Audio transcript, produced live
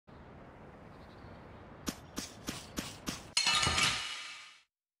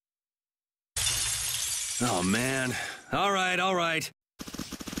Oh, man. All right, all right.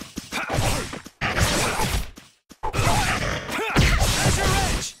 There's your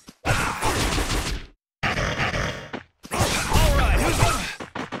wrench! All right,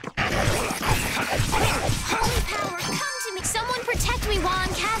 Holy power, come to me! Someone protect me while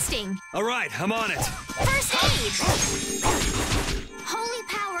I'm casting! all right, I'm on it. First aid! Holy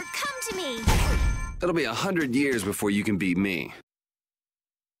power, come to me! It'll be 100 years before you can beat me.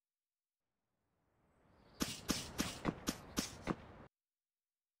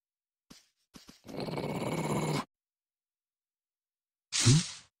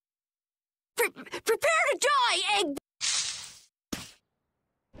 Prepare to die, egg!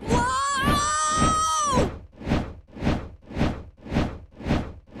 Whoa!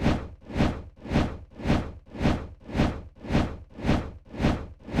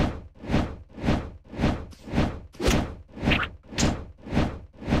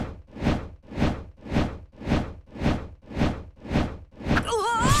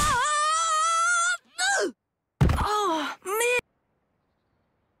 Oh, man!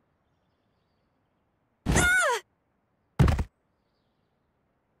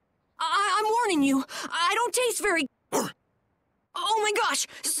 I'm warning you. I don't taste very... Oh my gosh!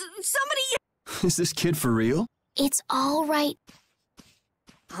 Somebody... Is this kid for real? It's all right.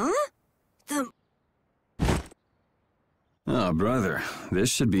 Huh? Oh, brother, this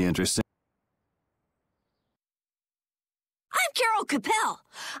should be interesting. I'm Karol Capel.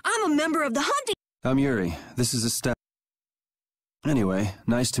 I'm a member of the hunting... I'm Yuri. This is Estelle. Anyway,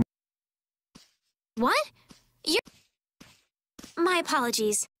 nice to... What? You're... My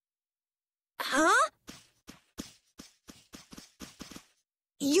apologies. Huh?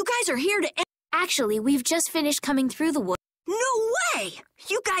 You guys are here to... Actually, we've just finished coming through the wood. No way!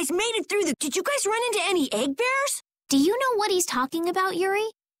 You guys made it through the... Did you guys run into any egg bears? Do you know what he's talking about, Yuri?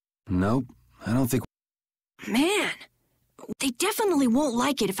 Nope, I don't think... Man, they definitely won't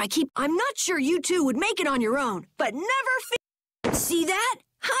like it if I keep... I'm not sure you two would make it on your own, but never fear. See that?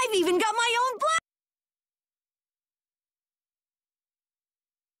 I've even got my own black...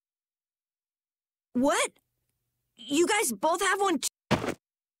 What? You guys both have one too?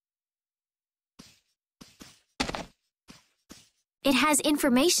 It has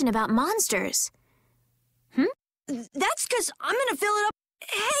information about monsters. That's because I'm gonna fill it up...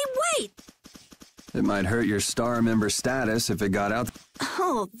 Hey, wait! It might hurt your star member status if it got out...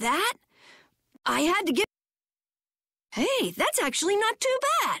 Oh, that? I had to get... Hey, that's actually not too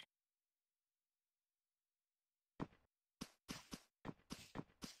bad.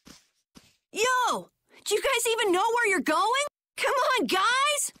 Yo! Do you guys even know where you're going? Come on,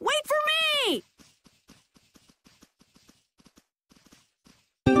 guys! Wait for me!